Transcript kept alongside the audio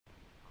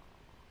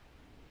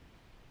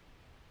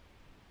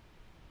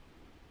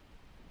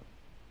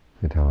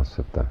They tell us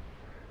that the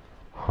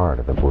heart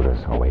of the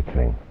Buddha's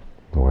awakening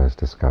was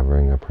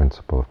discovering a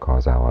principle of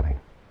causality.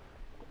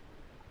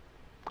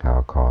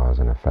 How cause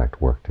and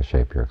effect work to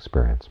shape your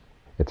experience.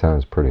 It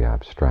sounds pretty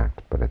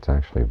abstract, but it's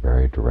actually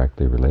very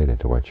directly related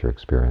to what you're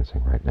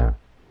experiencing right now.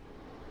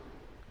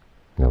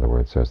 In other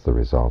words, there's the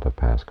result of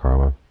past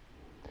karma,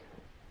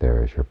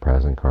 there is your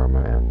present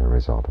karma, and the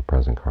result of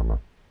present karma.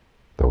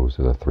 Those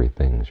are the three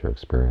things you're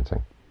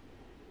experiencing.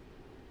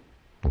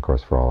 Of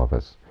course, for all of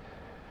us,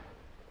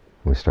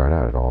 when we start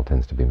out, it all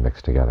tends to be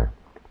mixed together.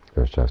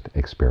 There's just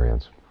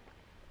experience.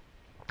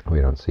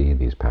 We don't see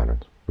these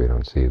patterns. We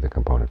don't see the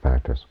component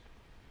factors.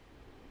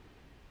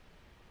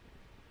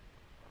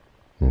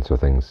 And so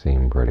things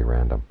seem pretty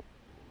random.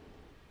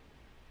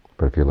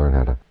 But if you learn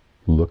how to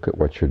look at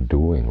what you're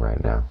doing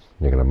right now,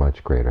 you get a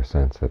much greater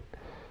sense that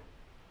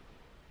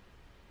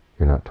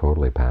you're not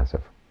totally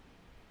passive.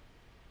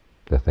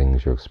 The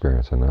things you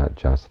experience are not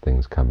just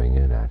things coming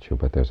in at you,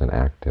 but there's an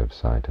active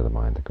side to the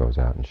mind that goes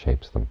out and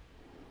shapes them.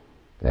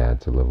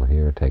 Adds a little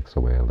here, takes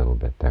away a little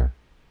bit there.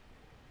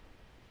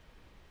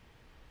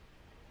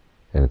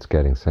 And it's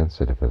getting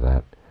sensitive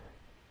to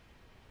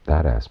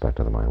that aspect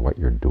of the mind, what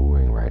you're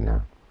doing right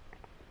now.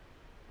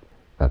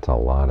 That's a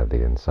lot of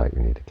the insight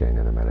you need to gain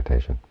in a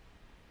meditation.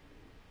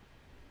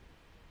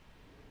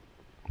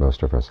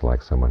 Most of us are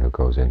like someone who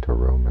goes into a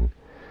room and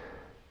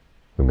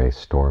who may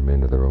storm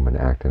into the room and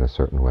act in a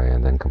certain way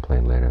and then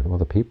complain later, well,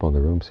 the people in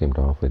the room seemed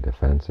awfully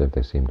defensive,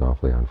 they seemed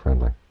awfully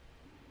unfriendly.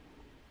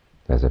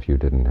 As if you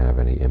didn't have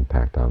any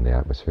impact on the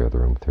atmosphere of the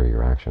room through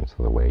your actions,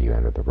 or the way you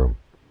entered the room.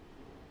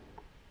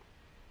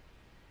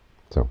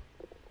 So,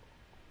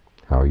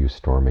 how are you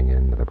storming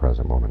into the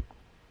present moment?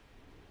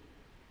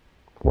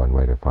 One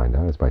way to find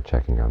out is by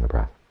checking on the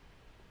breath.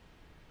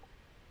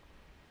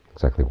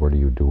 Exactly what are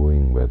you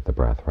doing with the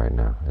breath right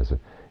now?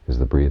 Is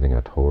the breathing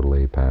a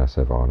totally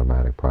passive,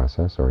 automatic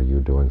process, or are you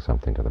doing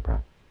something to the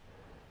breath?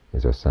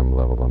 Is there some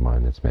level of the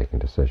mind that's making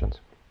decisions?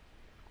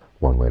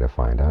 One way to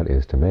find out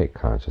is to make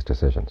conscious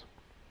decisions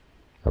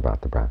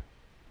about the breath.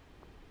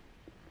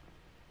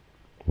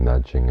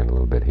 Nudging a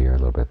little bit here, a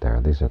little bit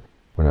there.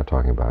 We're not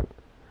talking about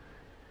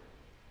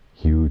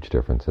huge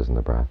differences in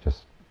the breath,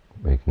 just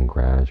making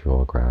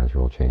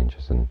gradual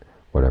changes in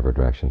whatever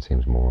direction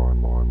seems more and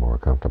more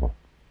comfortable.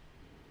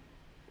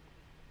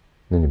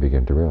 Then you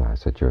begin to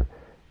realize that your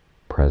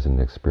present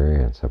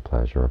experience of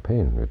pleasure or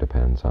pain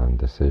depends on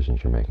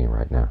decisions you're making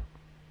right now.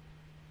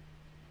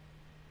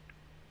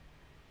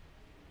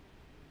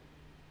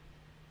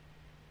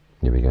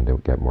 You begin to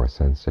get more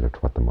sensitive to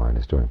what the mind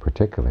is doing,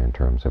 particularly in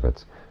terms of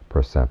its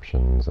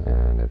perceptions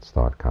and its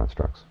thought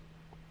constructs,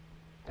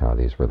 how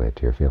these relate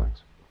to your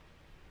feelings.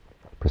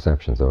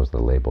 Perceptions, those are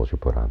the labels you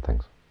put on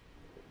things.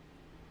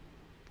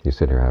 You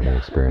sit here having an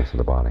experience of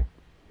the body,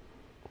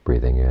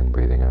 breathing in,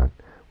 breathing out.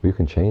 Well, you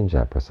can change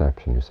that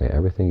perception. You say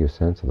everything you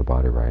sense of the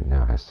body right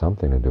now has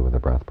something to do with the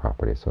breath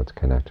property, so it's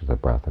connected to the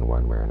breath in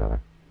one way or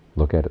another.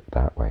 Look at it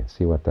that way.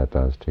 See what that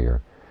does to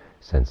your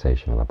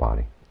sensation of the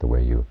body, the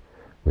way you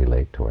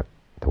relate to it,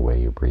 the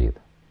way you breathe.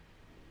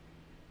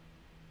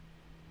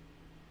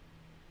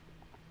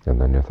 And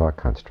then your thought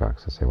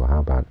constructs will say, well, how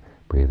about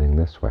breathing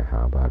this way?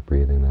 How about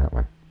breathing that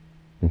way?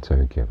 And so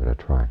you give it a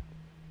try.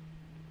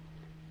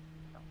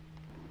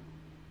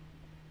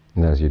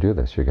 And as you do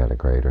this, you get a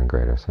greater and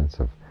greater sense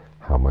of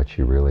how much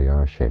you really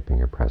are shaping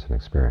your present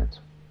experience.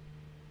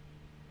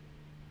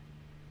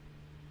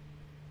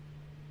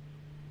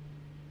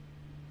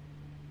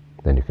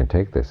 Then you can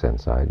take this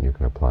insight and you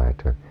can apply it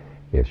to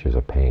issues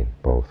of pain,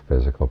 both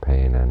physical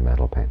pain and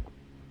mental pain.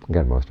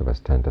 Again, most of us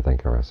tend to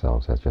think of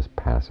ourselves as just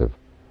passive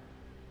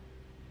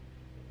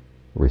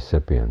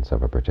recipients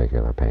of a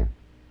particular pain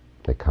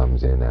that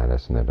comes in at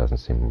us and there doesn't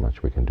seem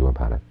much we can do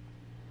about it.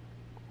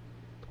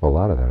 Well, a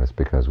lot of that is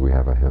because we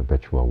have a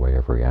habitual way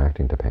of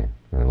reacting to pain.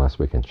 And unless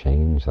we can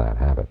change that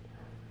habit,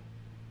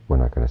 we're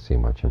not going to see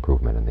much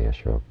improvement in the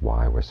issue of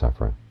why we're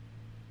suffering,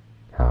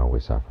 how we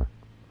suffer.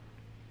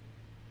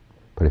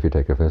 But if you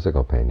take a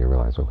physical pain, you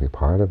realize, well,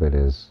 part of it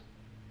is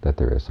that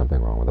there is something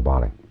wrong with the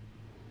body.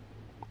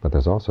 But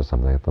there's also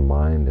something that the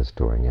mind is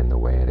doing in the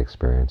way it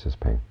experiences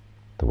pain,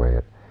 the way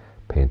it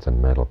paints a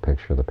mental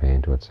picture of the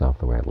pain to itself,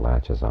 the way it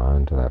latches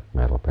on to that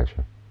mental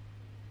picture.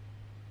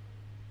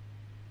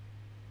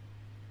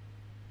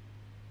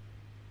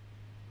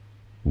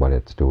 What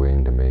it's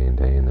doing to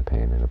maintain the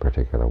pain in a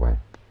particular way,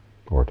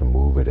 or to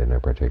move it in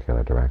a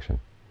particular direction.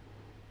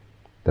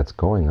 That's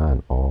going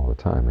on all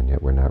the time, and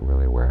yet we're not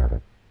really aware of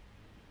it.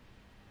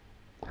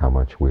 How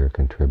much we're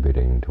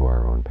contributing to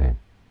our own pain.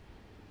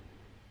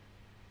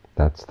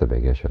 That's the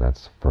big issue.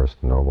 That's the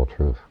first noble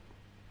truth.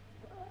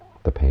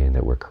 The pain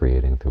that we're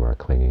creating through our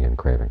clinging and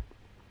craving.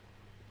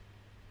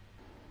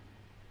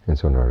 And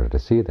so in order to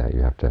see that,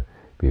 you have to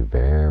be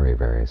very,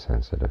 very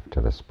sensitive to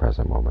this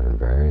present moment and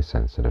very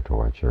sensitive to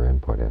what your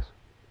input is.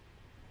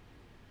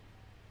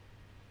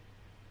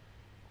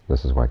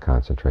 This is why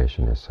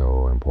concentration is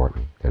so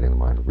important, getting the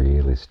mind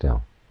really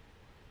still,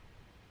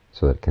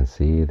 so that it can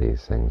see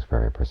these things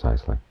very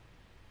precisely.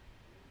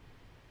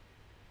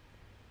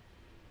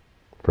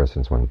 For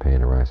instance, when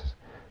pain arises,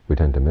 we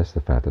tend to miss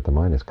the fact that the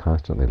mind is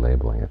constantly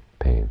labeling it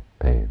pain,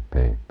 pain,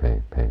 pain,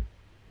 pain, pain.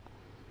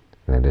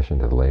 In addition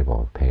to the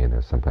label of pain,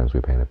 there's sometimes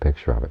we paint a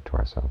picture of it to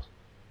ourselves.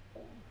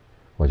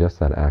 Well, just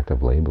that act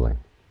of labeling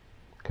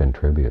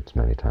contributes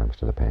many times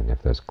to the pain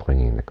if there's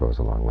clinging that goes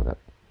along with it.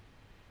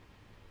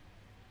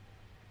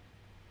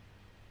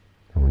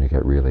 And when you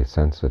get really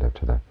sensitive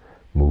to the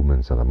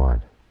movements of the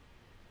mind,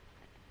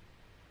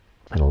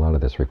 and a lot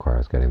of this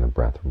requires getting the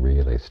breath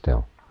really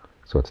still,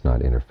 so it's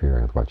not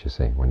interfering with what you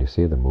see. When you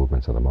see the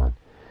movements of the mind,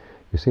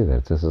 you see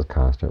that this is a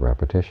constant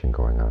repetition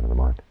going on in the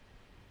mind.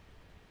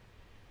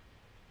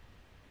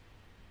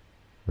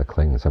 The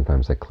clinging,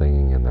 sometimes the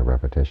clinging and the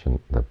repetition,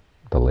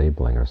 the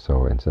labeling are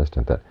so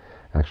insistent that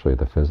actually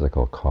the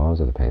physical cause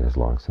of the pain is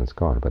long since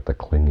gone, but the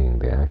clinging,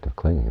 the act of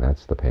clinging,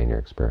 that's the pain you're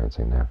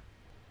experiencing now.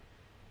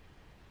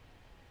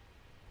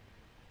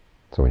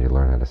 So when you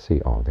learn how to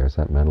see, oh, there's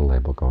that mental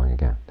label going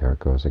again. There it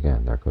goes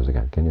again. There it goes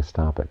again. Can you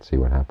stop it? See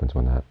what happens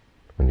when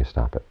you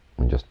stop it,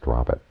 and just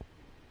drop it.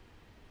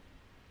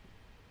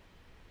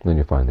 Then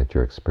you find that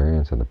your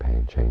experience of the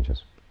pain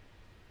changes.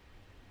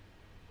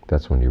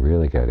 That's when you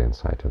really get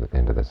insight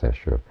into this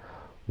issue of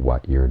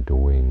what you're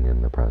doing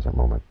in the present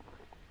moment,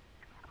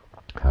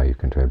 how you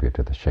contribute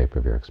to the shape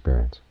of your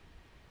experience.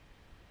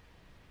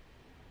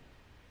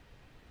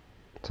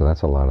 So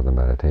that's a lot of the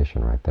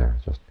meditation right there,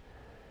 just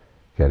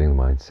getting the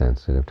mind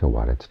sensitive to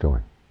what it's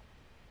doing.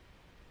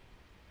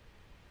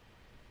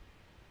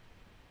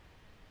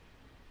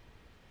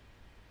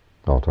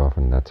 All too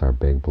often that's our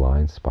big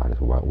blind spot, is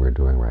what we're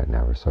doing right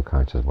now. We're so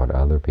conscious of what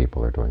other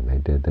people are doing. They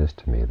did this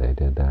to me, they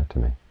did that to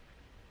me.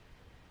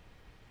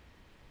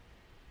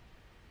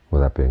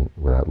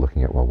 Without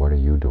looking at, well, what are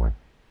you doing?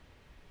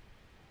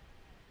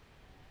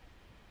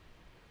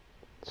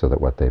 So that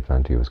what they've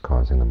done to you is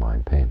causing the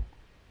mind pain.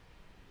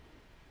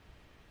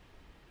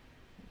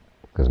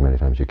 Because many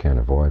times you can't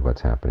avoid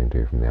what's happening to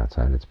you from the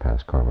outside. It's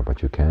past karma,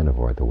 but you can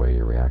avoid the way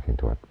you're reacting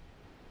to it.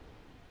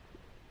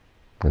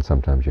 And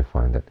sometimes you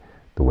find that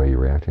the way you're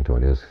reacting to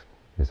it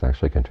is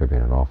actually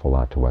contributing an awful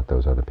lot to what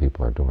those other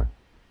people are doing,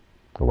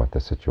 or what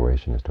the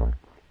situation is doing.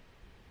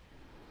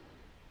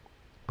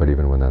 But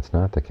even when that's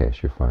not the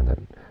case, you find that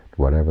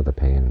whatever the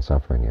pain and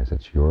suffering is,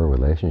 it's your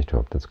relationship to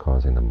it that's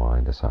causing the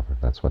mind to suffer.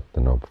 That's what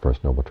the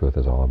First Noble Truth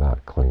is all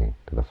about, clinging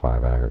to the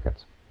five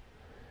aggregates.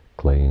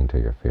 Clinging to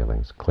your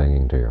feelings,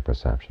 clinging to your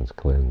perceptions,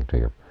 clinging to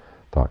your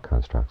thought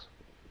constructs,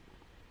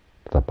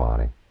 to the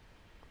body,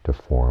 to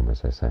form,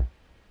 as they say,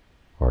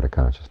 or to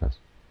consciousness.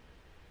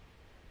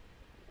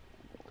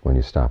 When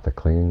you stop the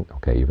clinging,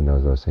 okay, even though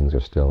those things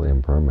are still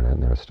impermanent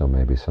and there's still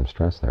maybe some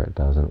stress there, it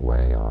doesn't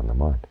weigh on the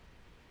mind.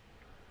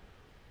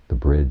 The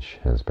bridge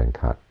has been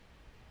cut,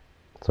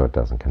 so it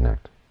doesn't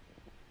connect.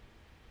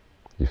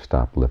 You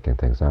stop lifting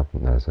things up,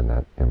 and as in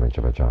that image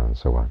of a John,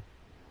 so what?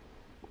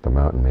 The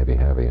mountain may be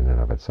heavy in and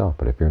of itself,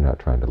 but if you're not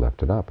trying to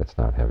lift it up, it's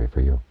not heavy for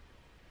you.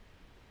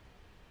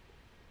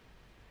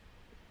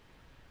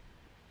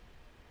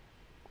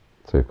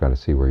 So you've got to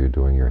see where you're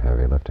doing your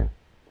heavy lifting.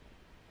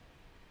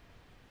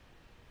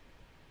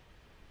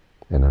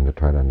 And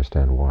try to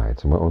understand why.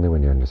 It's only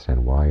when you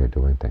understand why you're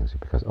doing things,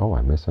 because, oh,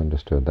 I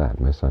misunderstood that,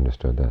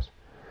 misunderstood this.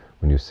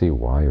 When you see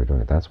why you're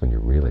doing it, that's when you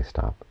really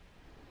stop.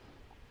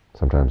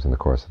 Sometimes in the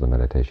course of the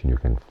meditation you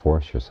can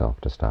force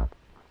yourself to stop.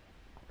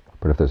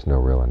 But if there's no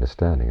real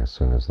understanding, as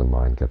soon as the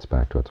mind gets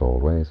back to its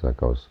old ways, it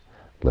goes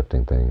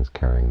lifting things,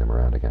 carrying them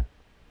around again.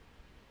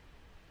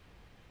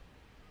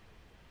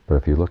 But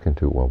if you look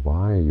into, well,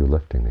 why are you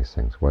lifting these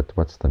things?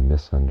 What's the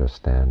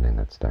misunderstanding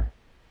that's there?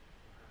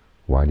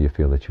 Why do you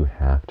feel that you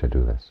have to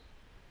do this?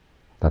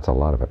 That's a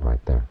lot of it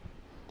right there.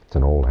 It's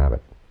an old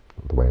habit,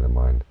 the way the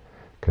mind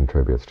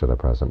contributes to the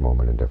present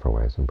moment in different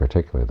ways, and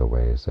particularly the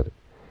ways that it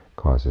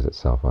causes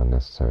itself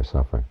unnecessary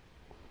suffering.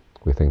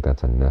 We think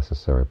that's a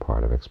necessary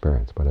part of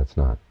experience, but it's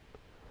not.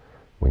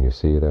 When you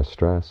see there's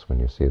stress, when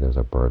you see there's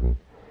a burden,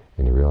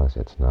 and you realize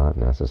it's not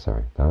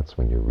necessary, that's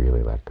when you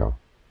really let go.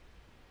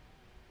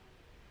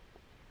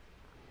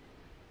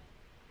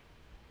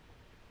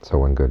 So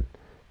one good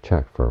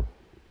check for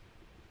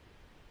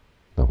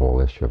the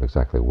whole issue of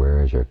exactly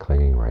where is your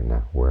clinging right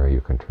now, where are you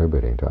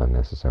contributing to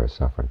unnecessary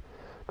suffering.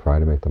 Try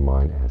to make the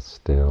mind as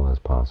still as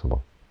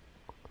possible.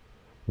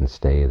 And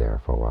stay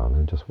there for a while, and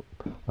then just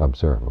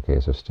observe, okay,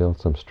 is there still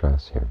some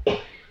stress here?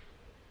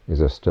 Is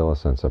there still a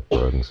sense of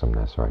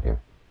burdensomeness right here?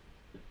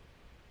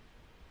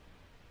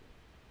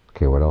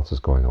 Okay, what else is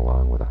going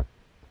along with that?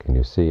 Can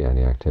you see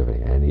any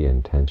activity, any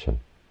intention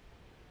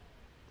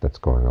that's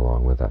going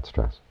along with that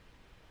stress?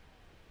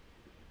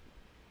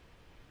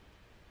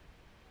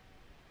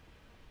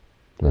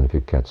 And if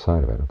you catch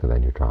sight of it, okay,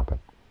 then you drop it.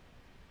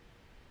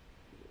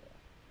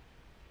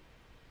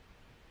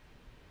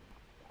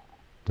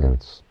 And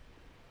it's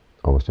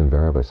almost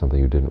invariably something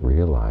you didn't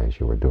realize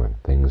you were doing,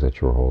 things that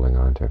you were holding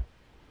on to.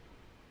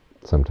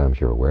 Sometimes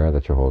you're aware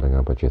that you're holding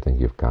on, but you think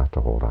you've got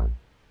to hold on.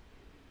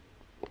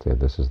 Say,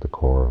 this is the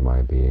core of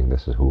my being,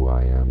 this is who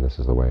I am, this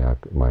is the way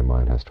my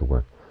mind has to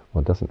work.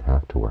 Well, it doesn't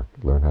have to work.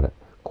 Learn how to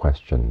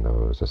question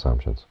those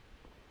assumptions.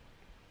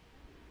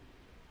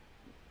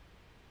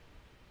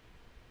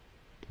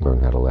 Learn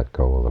how to let let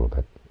go a little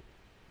bit.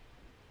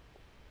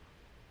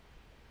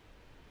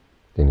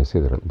 Then you see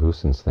that it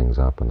loosens things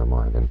up in the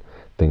mind, and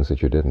things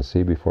that you didn't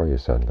see before you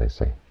suddenly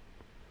see.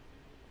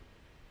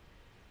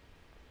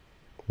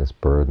 This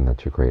burden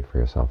that you create for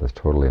yourself is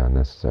totally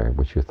unnecessary,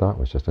 which you thought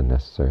was just a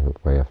necessary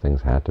way of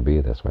things had to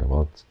be this way.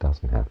 Well, it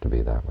doesn't have to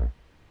be that way.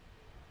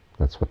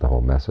 That's what the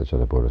whole message of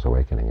the Buddha's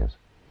awakening is.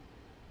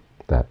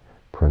 That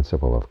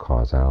principle of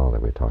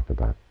causality we talked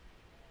about.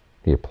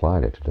 He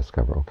applied it to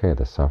discover, okay,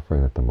 the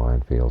suffering that the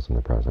mind feels in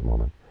the present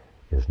moment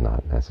is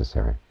not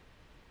necessary.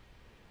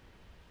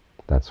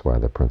 That's why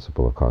the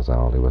principle of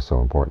causality was so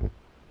important.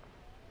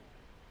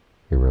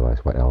 He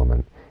realized what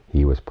element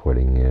he was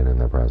putting in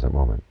the present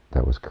moment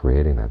that was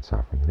creating that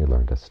suffering, and he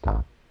learned to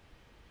stop.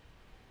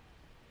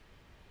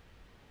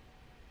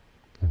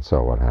 And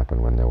so what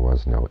happened when there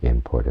was no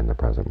input in the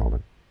present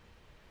moment?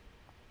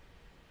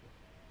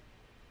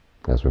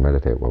 As we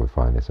meditate, what we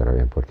find is that our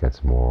input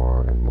gets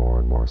more and more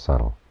and more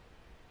subtle.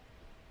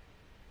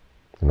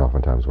 And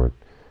oftentimes we're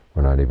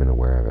not even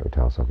aware of it. We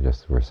tell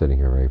ourselves we're sitting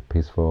here very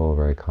peaceful,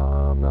 very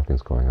calm,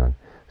 nothing's going on.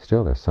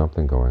 Still there's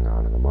something going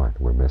on in the mind.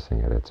 We're missing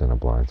it. It's in a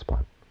blind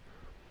spot.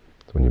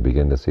 So when you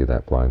begin to see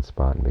that blind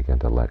spot and begin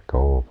to let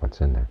go of what's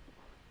in there,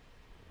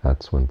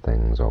 that's when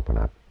things open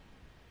up.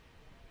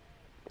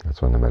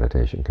 That's when the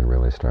meditation can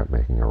really start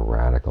making a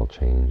radical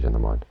change in the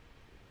mind.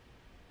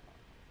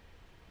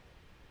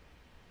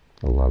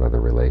 A lot of the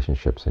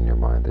relationships in your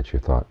mind that you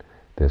thought,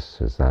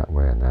 this is that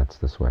way and that's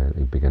this way,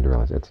 you begin to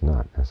realize it's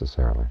not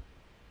necessarily.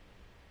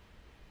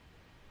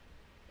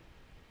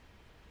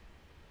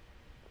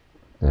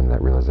 And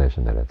that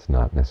realization that it's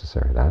not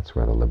necessary, that's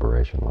where the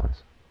liberation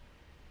lies.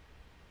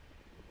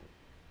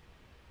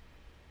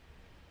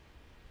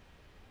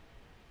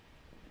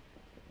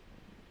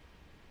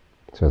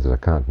 So there's a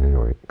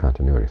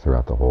continuity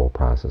throughout the whole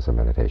process of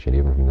meditation,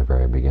 even from the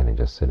very beginning,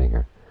 just sitting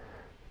here.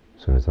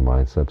 As soon as the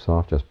mind slips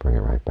off, just bring it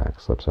right back.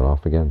 Slips it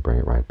off again, bring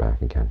it right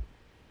back again.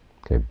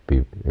 Okay,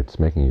 it's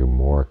making you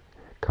more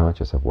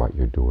conscious of what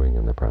you're doing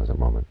in the present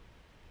moment.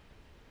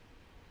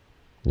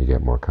 You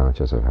get more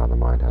conscious of how the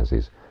mind has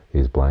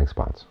these blank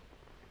spots,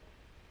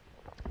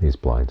 these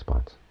blind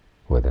spots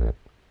within it.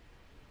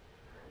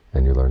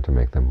 And you learn to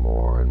make them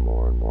more and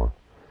more and more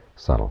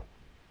subtle,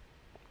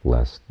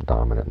 less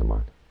dominant in the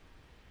mind.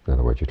 In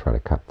other words, you try to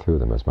cut through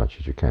them as much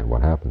as you can.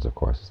 What happens, of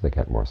course, is they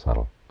get more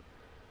subtle.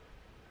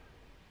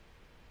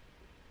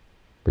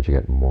 But you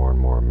get more and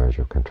more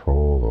measure of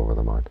control over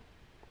the mind,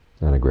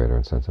 and a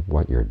greater sense of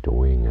what you're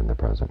doing in the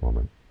present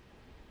moment.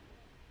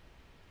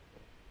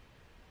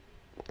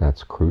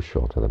 That's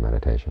crucial to the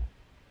meditation.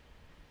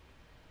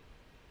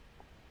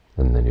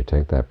 And then you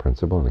take that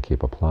principle and you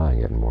keep applying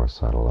it in more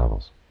subtle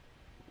levels.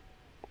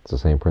 It's the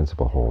same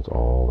principle holds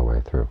all the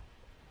way through.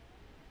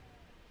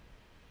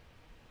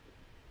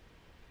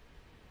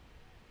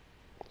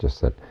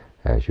 Just that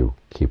as you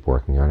keep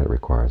working on it, it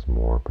requires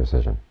more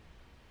precision.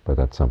 But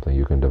that's something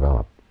you can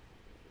develop.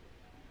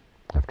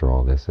 After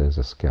all, this is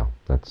a skill.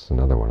 That's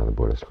another one of the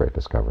Buddha's great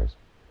discoveries.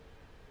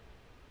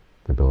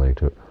 The ability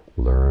to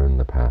learn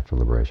the path to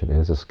liberation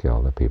is a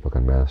skill that people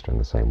can master in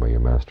the same way you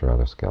master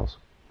other skills.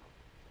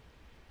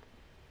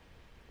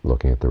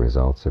 Looking at the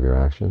results of your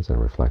actions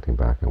and reflecting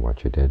back on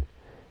what you did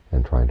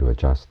and trying to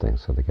adjust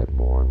things so they get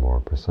more and more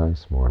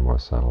precise, more and more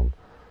subtle,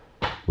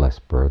 less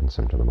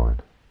burdensome to the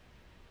mind.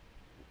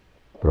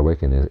 But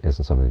awakening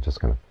isn't something that just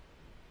kind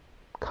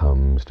of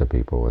comes to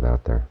people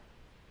without their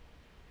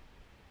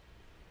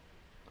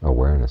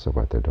awareness of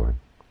what they're doing,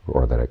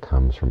 or that it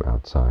comes from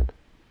outside.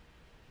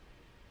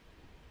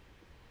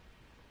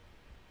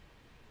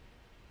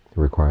 It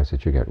requires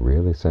that you get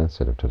really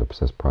sensitive to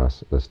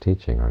this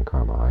teaching on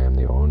karma. I am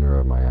the owner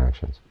of my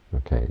actions.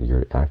 Okay,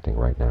 you're acting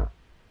right now.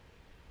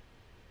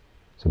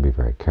 So be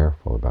very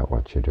careful about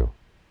what you do.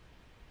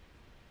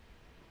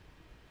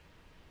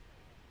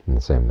 In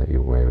the same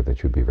way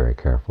that you'd be very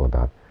careful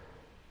about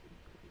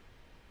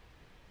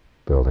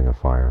building a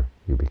fire,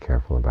 you be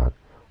careful about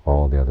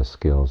all the other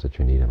skills that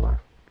you need in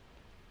life.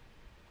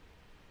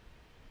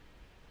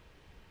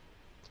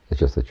 It's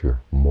just that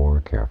you're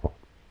more careful,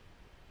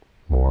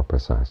 more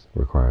precise. It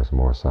requires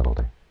more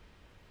subtlety.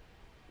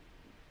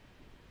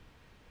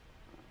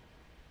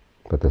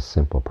 But this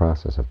simple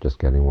process of just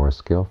getting more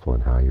skillful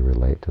in how you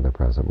relate to the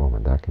present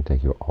moment, that can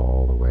take you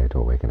all the way to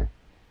awakening.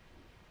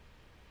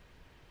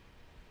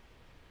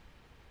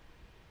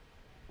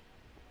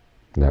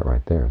 That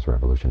right there is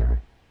revolutionary.